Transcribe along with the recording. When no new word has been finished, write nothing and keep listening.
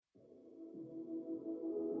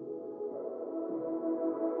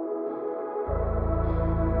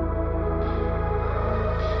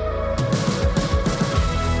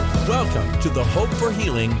Welcome to the Hope for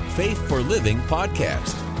Healing, Faith for Living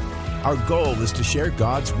podcast. Our goal is to share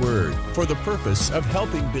God's Word for the purpose of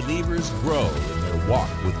helping believers grow in their walk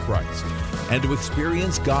with Christ and to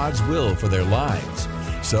experience God's will for their lives.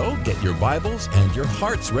 So get your Bibles and your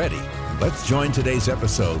hearts ready. Let's join today's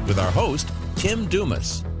episode with our host, Tim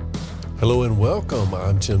Dumas. Hello and welcome.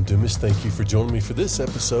 I'm Tim Dumas. Thank you for joining me for this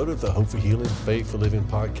episode of the Hope for Healing, Faith for Living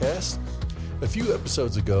podcast. A few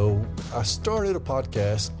episodes ago, I started a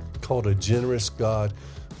podcast called A Generous God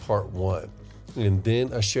Part 1. And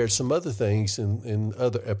then I shared some other things in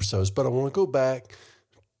other episodes, but I want to go back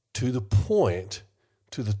to the point,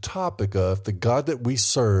 to the topic of the God that we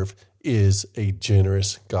serve is a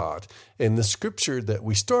generous God. And the scripture that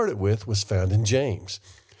we started with was found in James,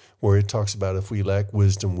 where it talks about if we lack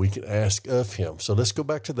wisdom, we can ask of him. So let's go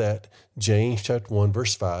back to that, James chapter 1,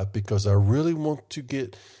 verse 5, because I really want to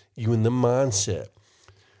get you in the mindset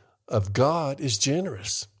of God is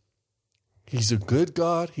generous. He's a good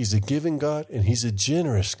God, he's a giving God, and he's a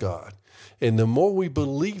generous God. And the more we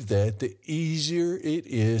believe that, the easier it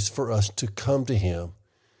is for us to come to him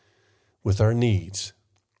with our needs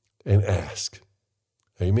and ask.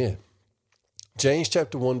 Amen. James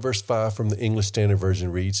chapter 1, verse 5 from the English Standard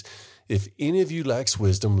Version reads, "If any of you lacks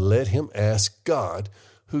wisdom, let him ask God,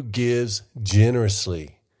 who gives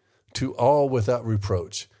generously to all without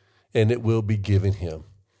reproach, and it will be given him."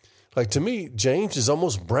 Like, to me, James is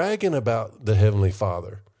almost bragging about the Heavenly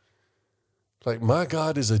Father. Like, my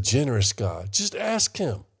God is a generous God. Just ask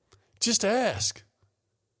him. Just ask.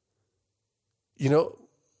 You know,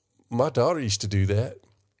 my daughter used to do that.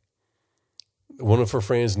 One of her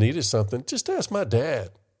friends needed something. Just ask my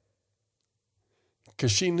dad.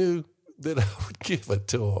 Because she knew that I would give it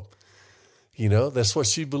to him. You know, that's what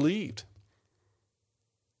she believed.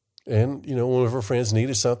 And, you know, one of her friends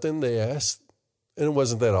needed something. They asked. And it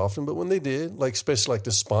wasn't that often, but when they did, like especially like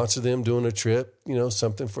to sponsor them doing a trip, you know,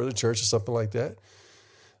 something for the church or something like that,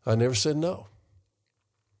 I never said no.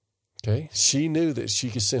 Okay? She knew that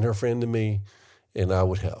she could send her friend to me and I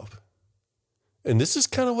would help. And this is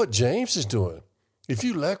kind of what James is doing. If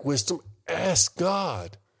you lack wisdom, ask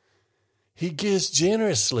God. He gives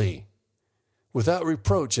generously without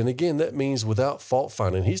reproach. And again, that means without fault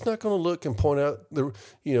finding. He's not going to look and point out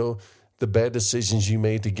the bad decisions you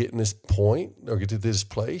made to get in this point or get to this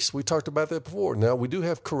place. We talked about that before. Now, we do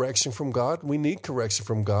have correction from God. We need correction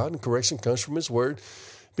from God, and correction comes from his word,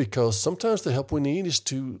 because sometimes the help we need is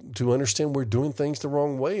to understand we're doing things the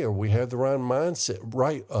wrong way, or we have the wrong mindset.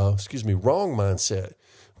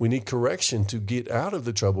 We need correction to get out of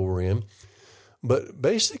the trouble we're in. But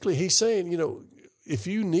basically, he's saying, if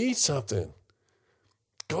you need something,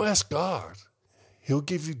 go ask God. He'll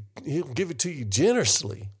give it to you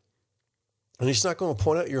generously. And he's not going to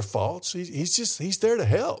point out your faults. He's there to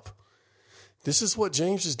help. This is what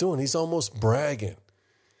James is doing. He's almost bragging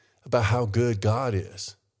about how good God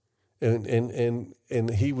is. And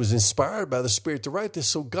he was inspired by the Spirit to write this.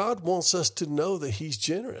 So God wants us to know that he's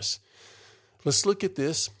generous. Let's look at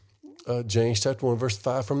this. James chapter 1, verse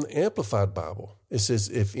 5 from the Amplified Bible. It says,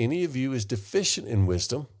 if any of you is deficient in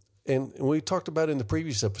wisdom, and we talked about it in the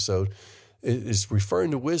previous episode, it is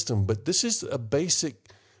referring to wisdom, but this is a basic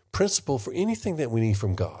principle for anything that we need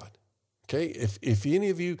from God. Okay, if any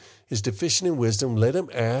of you is deficient in wisdom, let him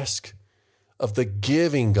ask of the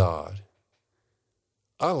giving God.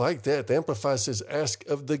 I like that. The Amplified says, ask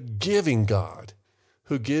of the giving God,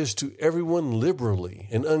 who gives to everyone liberally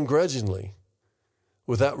and ungrudgingly,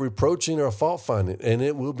 without reproaching or fault finding, and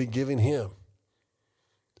it will be given him.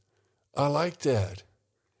 I like that.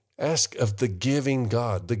 Ask of the giving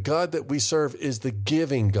God. The God that we serve is the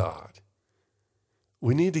giving God.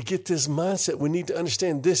 We need to get this mindset. We need to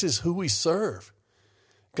understand this is who we serve.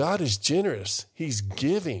 God is generous. He's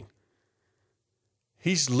giving.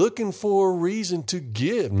 He's looking for a reason to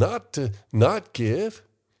give, not to not give.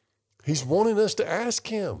 He's wanting us to ask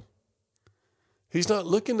him. He's not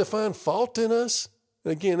looking to find fault in us.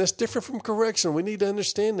 Again, that's different from correction. We need to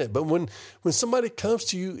understand that. But when somebody comes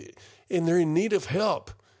to you and they're in need of help,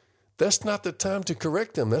 that's not the time to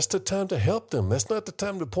correct them. That's the time to help them. That's not the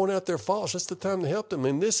time to point out their faults. That's the time to help them.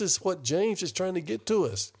 And this is what James is trying to get to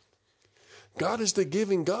us. God is the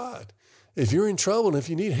giving God. If you're in trouble and if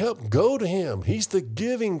you need help, go to him. He's the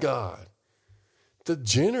giving God, the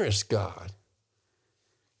generous God.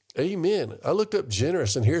 Amen. I looked up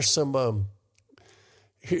generous, and here's some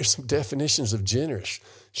definitions of generous.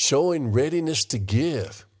 Showing readiness to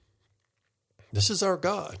give. This is our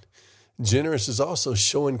God. Generous is also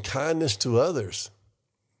showing kindness to others.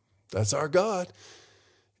 That's our God.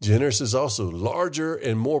 Generous is also larger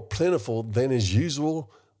and more plentiful than is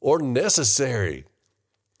usual or necessary.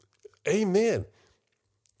 Amen.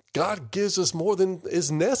 God gives us more than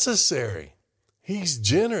is necessary. He's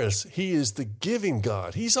generous. He is the giving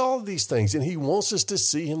God. He's all of these things, and he wants us to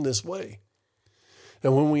see him this way.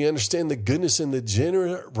 And when we understand the goodness and the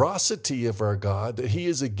generosity of our God, that he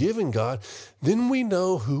is a giving God, then we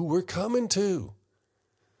know who we're coming to.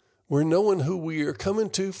 We're knowing who we are coming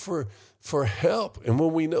to for help. And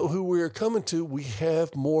when we know who we are coming to, we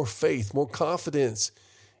have more faith, more confidence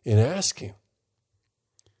in asking.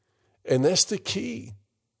 And that's the key.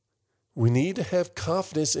 We need to have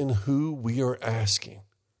confidence in who we are asking.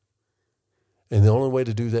 And the only way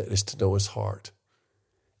to do that is to know his heart.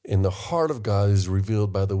 And the heart of God is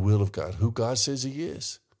revealed by the will of God, who God says he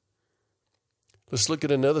is. Let's look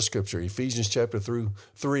at another scripture. Ephesians chapter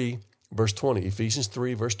 3, verse 20. Ephesians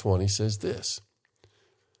 3, verse 20 says this.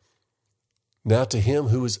 Now to him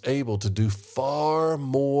who is able to do far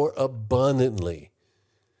more abundantly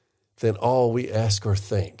than all we ask or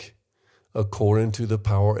think, according to the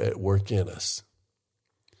power at work in us.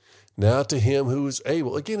 Now to him who is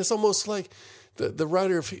able. Again, it's almost like the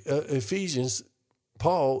writer of Ephesians,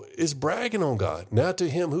 Paul, is bragging on God. Now to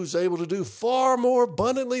him who's able to do far more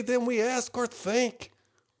abundantly than we ask or think.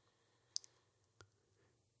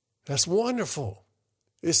 That's wonderful.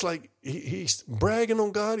 It's like he's bragging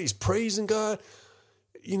on God. He's praising God,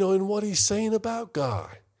 in what he's saying about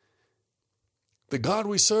God. The God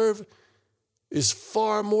we serve is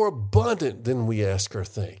far more abundant than we ask or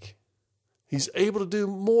think. He's able to do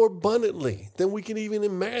more abundantly than we can even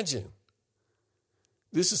imagine.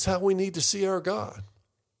 This is how we need to see our God.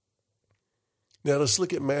 Now let's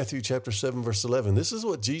look at Matthew chapter 7, verse 11. This is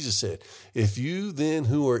what Jesus said. If you then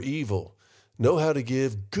who are evil know how to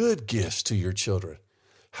give good gifts to your children,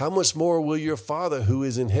 how much more will your Father who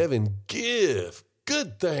is in heaven give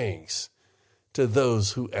good things to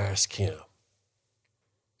those who ask him?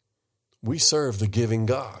 We serve the giving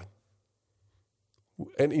God.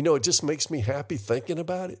 And, it just makes me happy thinking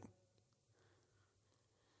about it.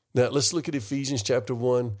 Now, let's look at Ephesians chapter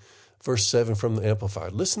 1, verse 7 from the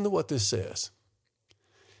Amplified. Listen to what this says.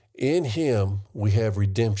 In him we have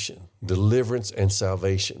redemption, deliverance, and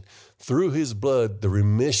salvation. Through his blood, the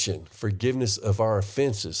remission, forgiveness of our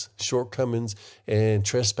offenses, shortcomings, and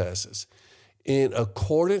trespasses, in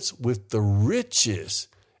accordance with the riches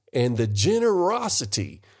and the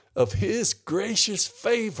generosity of his gracious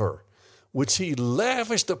favor, which he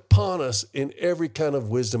lavished upon us in every kind of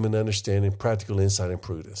wisdom and understanding, practical insight and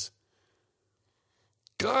prudence.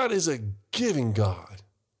 God is a giving God.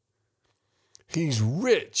 He's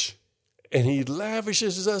rich, and he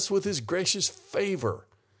lavishes us with his gracious favor,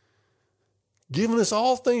 giving us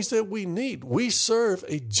all things that we need. We serve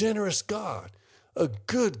a generous God, a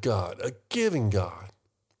good God, a giving God.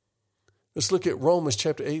 Let's look at Romans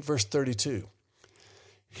chapter 8, verse 32.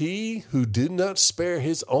 He who did not spare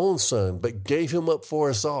his own son, but gave him up for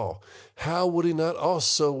us all, how would he not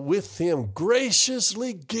also with him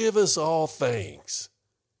graciously give us all things?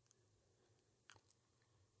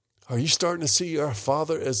 Are you starting to see our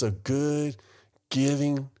Father as a good,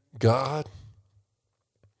 giving God?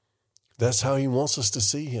 That's how he wants us to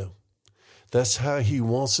see him. That's how he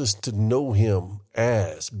wants us to know him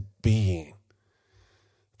as being.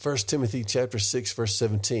 1 Timothy chapter 6, verse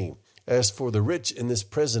 17. As for the rich in this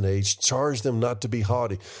present age, charge them not to be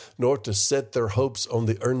haughty, nor to set their hopes on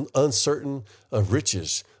the uncertain of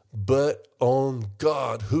riches, but on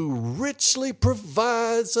God, who richly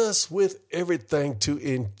provides us with everything to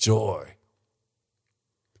enjoy.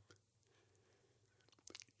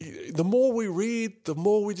 The more we read, the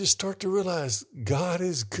more we just start to realize God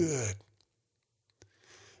is good.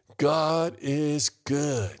 God is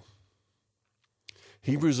good.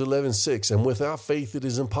 Hebrews 11:6, and without faith it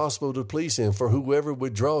is impossible to please him, for whoever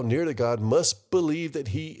would draw near to God must believe that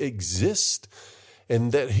he exists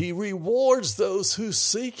and that he rewards those who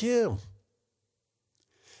seek him.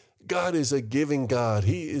 God is a giving God.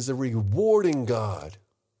 He is a rewarding God.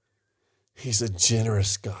 He's a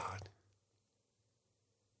generous God.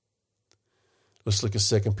 Let's look at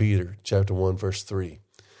 2 Peter chapter 1, verse 3.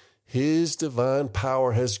 His divine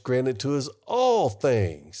power has granted to us all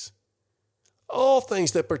things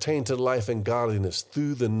that pertain to life and godliness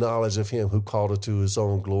through the knowledge of him who called us to his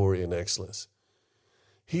own glory and excellence.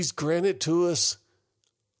 He's granted to us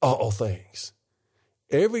all things.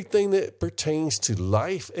 Everything that pertains to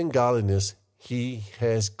life and godliness, he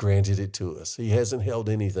has granted it to us. He hasn't held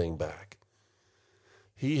anything back.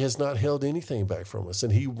 He has not held anything back from us,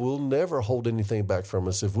 and he will never hold anything back from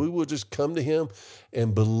us if we will just come to him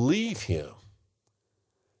and believe him.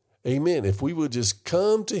 Amen. If we will just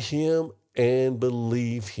come to him and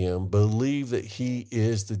believe him, believe that he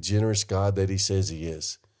is the generous God that he says he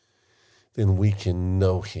is, then we can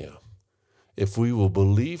know him. If we will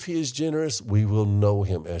believe he is generous, we will know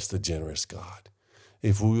him as the generous God.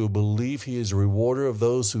 If we will believe he is a rewarder of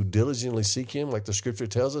those who diligently seek him, like the scripture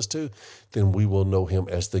tells us to, then we will know him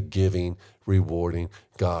as the giving, rewarding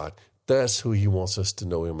God. That's who he wants us to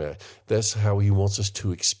know him as. That's how he wants us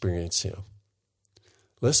to experience him.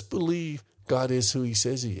 Let's believe God is who he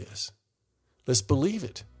says he is. Let's believe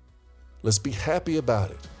it. Let's be happy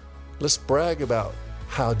about it. Let's brag about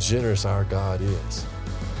how generous our God is.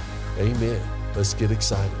 Amen. Let's get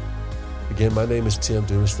excited. Again, my name is Tim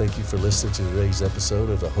Dumas. Thank you for listening to today's episode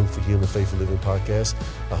of the Hope for Healing, Faithful Living podcast.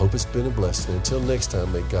 I hope it's been a blessing. Until next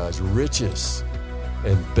time, may God's richest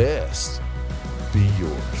and best be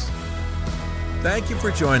yours. Thank you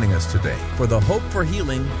for joining us today for the Hope for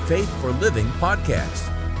Healing, Faith for Living podcast.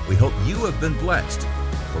 We hope you have been blessed.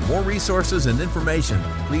 For more resources and information,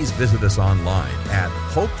 please visit us online at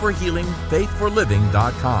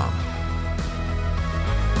hopeforhealingfaithforliving.com.